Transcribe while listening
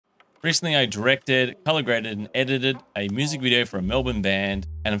Recently, I directed, color graded, and edited a music video for a Melbourne band.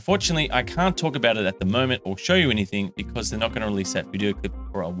 And unfortunately, I can't talk about it at the moment or show you anything because they're not going to release that video clip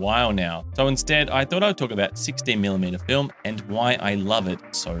for a while now. So instead, I thought I'd talk about 16mm film and why I love it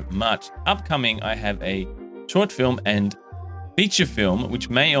so much. Upcoming, I have a short film and feature film, which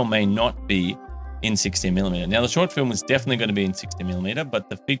may or may not be in 16mm. Now, the short film is definitely going to be in 16mm,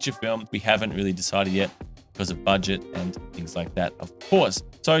 but the feature film, we haven't really decided yet because of budget and things like that, of course.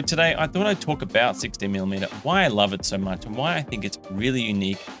 So today I thought I'd talk about 16mm, why I love it so much and why I think it's really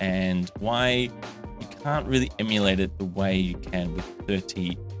unique and why you can't really emulate it the way you can with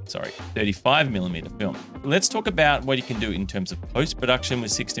 35mm film. Let's talk about what you can do in terms of post-production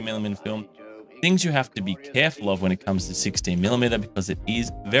with 16mm film. Things you have to be careful of when it comes to 16mm because it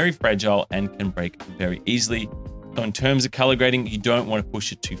is very fragile and can break very easily. So in terms of color grading, you don't want to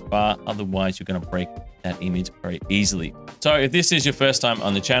push it too far, otherwise you're going to break that image very easily. So if this is your first time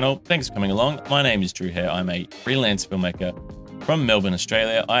on the channel, thanks for coming along. My name is Drew Hare. I'm a freelance filmmaker from Melbourne,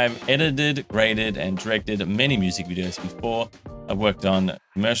 Australia. I've edited, graded, and directed many music videos before. I've worked on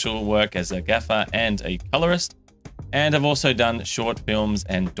commercial work as a gaffer and a colorist. And I've also done short films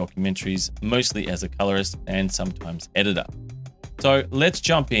and documentaries, mostly as a colorist and sometimes editor. So let's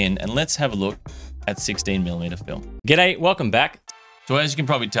jump in and let's have a look at 16mm film. G'day, welcome back. So as you can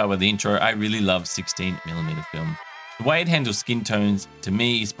probably tell by the intro, I really love 16mm film. The way it handles skin tones, to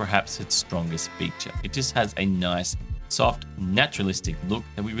me, is perhaps its strongest feature. It just has a nice, soft, naturalistic look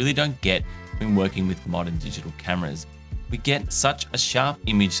that we really don't get when working with modern digital cameras. We get such a sharp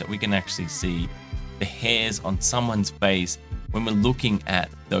image that we can actually see the hairs on someone's face when we're looking at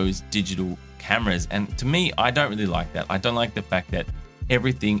those digital cameras. And to me, I don't really like that. I don't like the fact that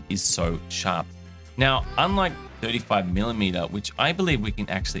everything is so sharp. Now, unlike 35mm, which I believe we can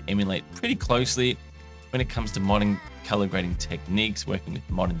actually emulate pretty closely when it comes to modern color grading techniques, working with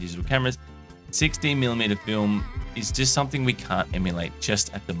modern digital cameras, 16mm film is just something we can't emulate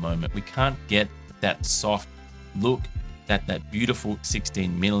just at the moment. We can't get that soft look that beautiful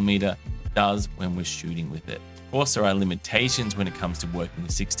 16mm does when we're shooting with it. Of course, there are limitations when it comes to working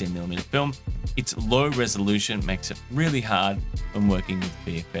with 16mm film. Its low resolution makes it really hard when working with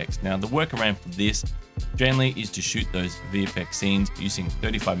VFX. Now, the workaround for this generally is to shoot those VFX scenes using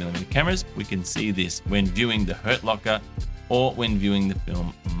 35mm cameras. We can see this when viewing the Hurt Locker or when viewing the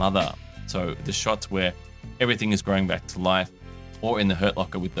film Mother. So the shots where everything is growing back to life, or in the Hurt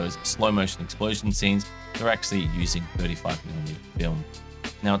Locker with those slow motion explosion scenes, they're actually using 35mm film.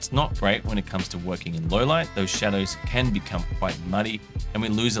 Now, it's not great when it comes to working in low light. Those shadows can become quite muddy and we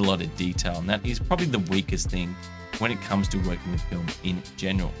lose a lot of detail. And that is probably the weakest thing when it comes to working with film in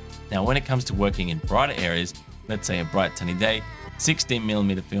general. Now, when it comes to working in brighter areas, let's say a bright sunny day,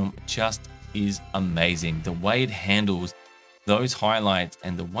 16mm film just is amazing. The way it handles those highlights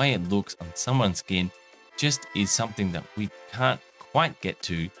and the way it looks on someone's skin just is something that we can't quite get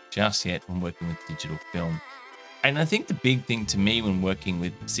to just yet when working with digital film. And I think the big thing to me when working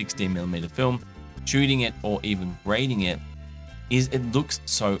with 16mm film, shooting it or even grading it, is it looks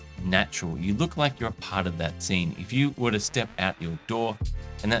so natural. You look like you're a part of that scene. If you were to step out your door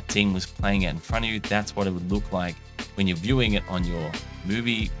and that scene was playing out in front of you, that's what it would look like when you're viewing it on your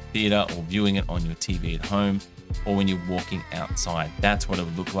movie theater or viewing it on your TV at home or when you're walking outside. That's what it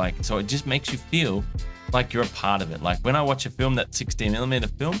would look like. So it just makes you feel like you're a part of it. Like when I watch a film, that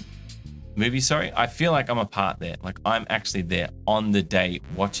 16mm film, I feel like I'm a part there. Like I'm actually there on the day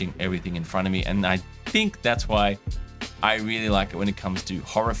watching everything in front of me. And I think that's why I really like it when it comes to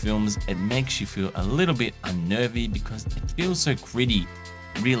horror films. It makes you feel a little bit unnervy because it feels so gritty,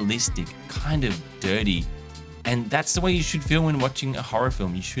 realistic, kind of dirty. And that's the way you should feel when watching a horror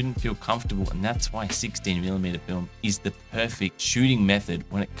film. You shouldn't feel comfortable. And that's why 16mm film is the perfect shooting method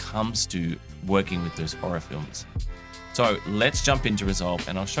when it comes to working with those horror films. So let's jump into Resolve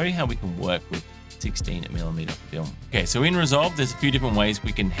and I'll show you how we can work with 16mm film. Okay, so in Resolve, there's a few different ways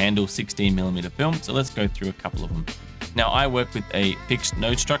we can handle 16mm film. So let's go through a couple of them. Now I work with a fixed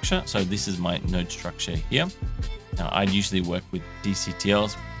node structure. So this is my node structure here. Now I usually work with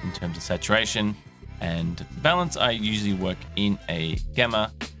DCTLs in terms of saturation and balance. I usually work in a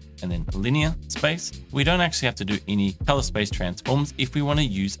gamma and then a linear space. We don't actually have to do any color space transforms if we want to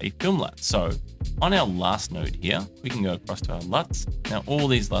use a film LUT. So on our last node here, we can go across to our LUTs. Now all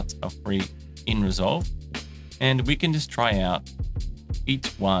these LUTs are free in Resolve and we can just try out each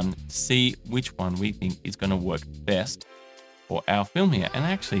one to see which one we think is going to work best for our film here. And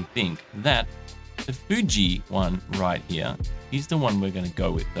I actually think that the Fuji one right here is the one we're going to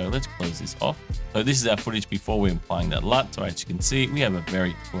go with. So let's close this off. So this is our footage before we're applying that LUT. So as you can see, we have a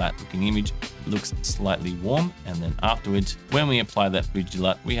very flat looking image. It looks slightly warm. And then afterwards, when we apply that Fuji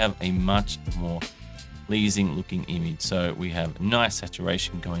LUT, we have a much more pleasing looking image. So we have nice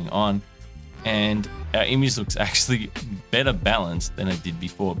saturation going on. And our image looks actually better balanced than it did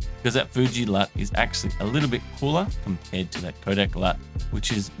before, because that Fuji LUT is actually a little bit cooler compared to that Kodak LUT,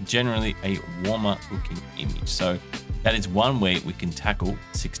 which is generally a warmer looking image. So that is one way we can tackle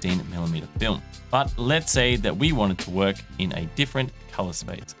 16mm film. But let's say that we wanted to work in a different color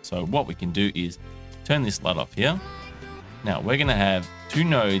space. So what we can do is turn this LUT off here. Now we're going to have 2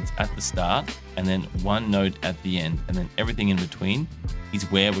 nodes at the start and then 1 node at the end, and then everything in between is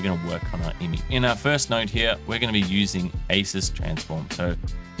where we're going to work on our image. In our first node here, we're going to be using ACES transform. So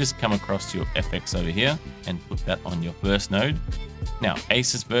just come across to your FX over here and put that on your first node. Now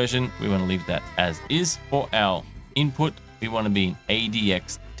ACES version, we want to leave that as is. For our input, we want to be in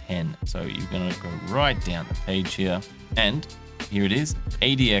ADX10. So you're going to go right down the page here, and here it is,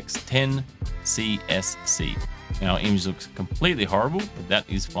 ADX10 CSC. Now, our image looks completely horrible, but that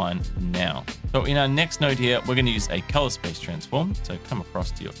is fine now. So in our next node here, we're going to use a color space transform. So come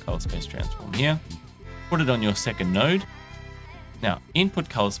across to your color space transform here, put it on your second node. Now, input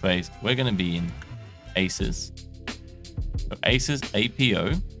color space, we're going to be in ACES. So ACES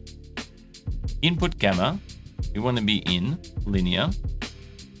APO. Input gamma, we want to be in linear.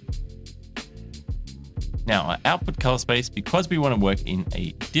 Now, our output color space, because we want to work in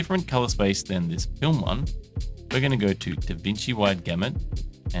a different color space than this film one, we're going to go to Davinci Wide Gamut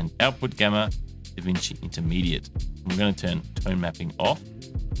and Output Gamma, Davinci Intermediate. We're going to turn tone mapping off.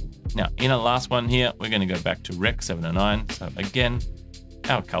 Now, in our last one here, we're going to go back to Rec 709. So again,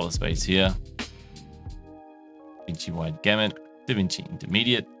 our color space here, Davinci Wide Gamut, Davinci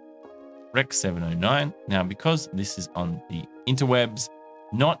Intermediate, Rec 709. Now, because this is on the interwebs,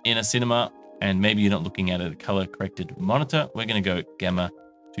 not in a cinema, and maybe you're not looking at a color corrected monitor, we're going to go Gamma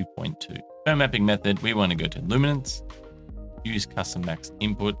 2.2. Tone mapping method, we want to go to luminance, use custom max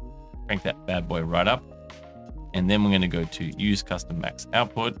input, crank that bad boy right up. And then we're going to go to use custom max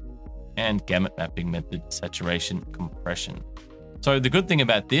output and gamut mapping method, saturation, compression. So the good thing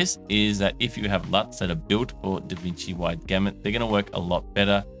about this is that if you have LUTs that are built for Davinci Wide Gamut, they're going to work a lot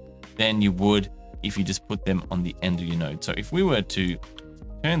better than you would if you just put them on the end of your node. So if we were to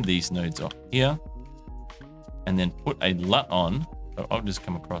turn these nodes off here and then put a LUT on, so I'll just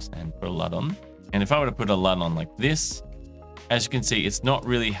come across and put a LUT on. And if I were to put a LUT on like this, as you can see, it's not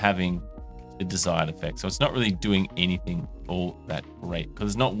really having the desired effect. So it's not really doing anything all that great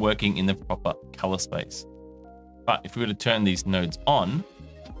because it's not working in the proper color space. But if we were to turn these nodes on,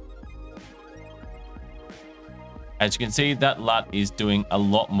 as you can see, that LUT is doing a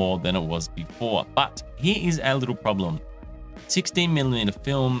lot more than it was before. But here is our little problem. 16mm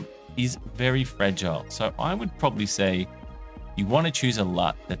film is very fragile. So I would probably say you want to choose a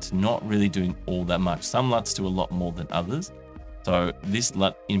LUT that's not really doing all that much. Some LUTs do a lot more than others. So this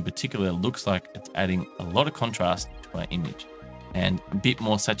LUT in particular looks like it's adding a lot of contrast to our image and a bit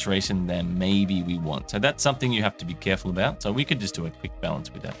more saturation than maybe we want. So that's something you have to be careful about. So we could just do a quick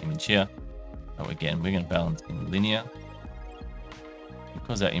balance with that image here. So again, we're going to balance in linear.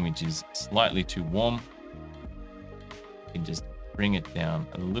 Because our image is slightly too warm, we can just bring it down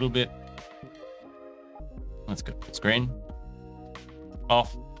a little bit. Let's go full screen.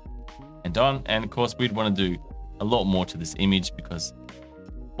 Off and on. And of course, we'd want to do a lot more to this image because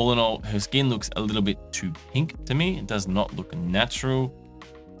all in all, her skin looks a little bit too pink to me. It does not look natural.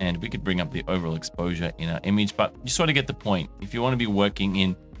 And we could bring up the overall exposure in our image, but you sort of get the point. If you want to be working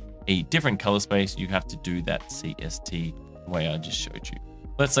in a different color space, you have to do that CST the way I just showed you.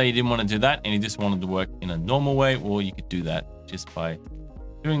 Let's say you didn't want to do that and you just wanted to work in a normal way, or you could do that just by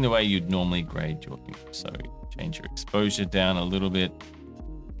doing the way you'd normally grade your image. So change your exposure down a little bit,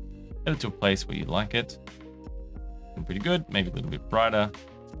 get it to a place where you like it. Looking pretty good, maybe a little bit brighter.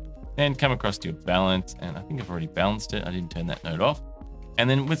 Then come across to your balance, and I think I've already balanced it. I didn't turn that node off. And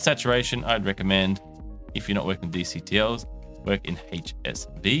then with saturation, I'd recommend, if you're not working with DCTLs, work in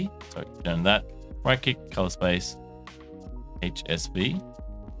HSV. So if you've done that, right click, color space, HSV.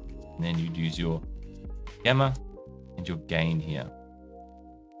 And then you'd use your gamma and your gain here.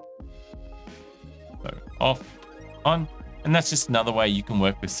 So off, on. And that's just another way you can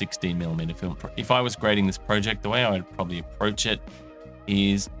work with 16mm film. If I was grading this project, the way I would probably approach it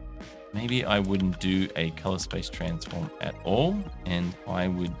is maybe I wouldn't do a color space transform at all. And I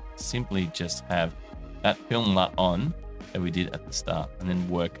would simply just have that film LUT on that we did at the start and then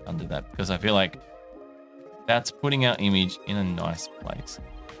work under that, because I feel like that's putting our image in a nice place.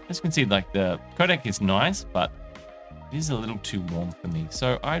 As you can see, like the codec is nice, but it is a little too warm for me.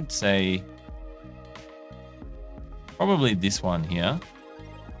 So I'd say probably this one here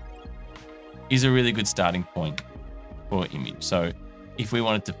is a really good starting point for image. So if we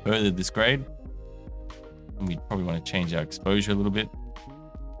wanted to further this grade, we'd probably want to change our exposure a little bit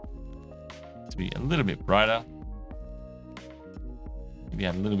to be a little bit brighter. Maybe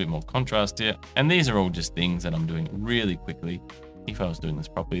add a little bit more contrast here. And these are all just things that I'm doing really quickly. If I was doing this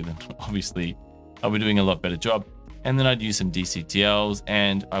properly, then obviously I'll be doing a lot better job. And then I'd use some DCTLs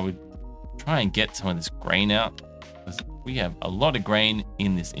and I would try and get some of this grain out, because we have a lot of grain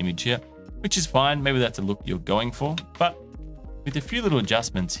in this image here, which is fine. Maybe that's a look you're going for, but with a few little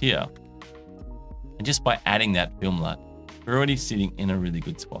adjustments here, and just by adding that film light, we're already sitting in a really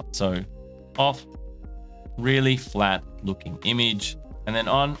good spot. So off, really flat looking image, and then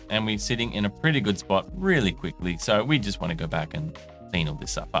on, and we're sitting in a pretty good spot really quickly. So we just want to go back and clean all this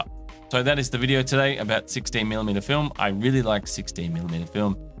stuff up. So that is the video today about 16mm film. I really like 16mm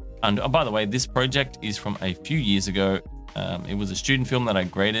film. And oh, by the way, this project is from a few years ago. It was a student film that I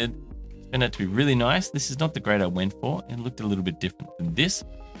graded. It turned out to be really nice. This is not the grade I went for. It looked a little bit different than this.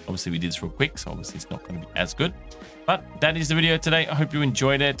 Obviously we did this real quick, so obviously it's not going to be as good. But that is the video today. I hope you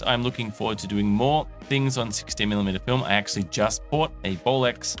enjoyed it. I'm looking forward to doing more things on 16mm film. I actually just bought a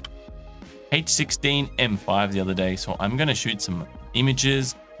Bolex H16 M5 the other day, so I'm going to shoot some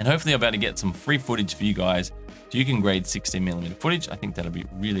images and hopefully I'll be able to get some free footage for you guys so you can grade 16mm footage. I think that'll be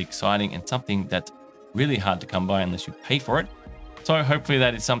really exciting and something that's really hard to come by unless you pay for it. So hopefully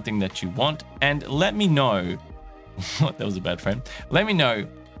that is something that you want. And let me know, that was a bad frame. Let me know,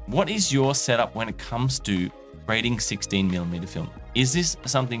 what is your setup when it comes to grading 16mm film? Is this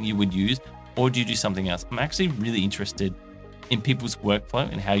something you would use, or do you do something else? I'm actually really interested in people's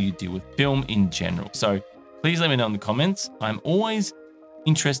workflow and how you deal with film in general. So please let me know in the comments. I'm always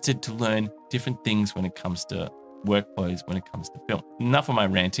interested to learn different things when it comes to workflows, when it comes to film. Enough of my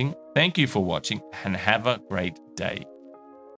ranting. Thank you for watching and have a great day.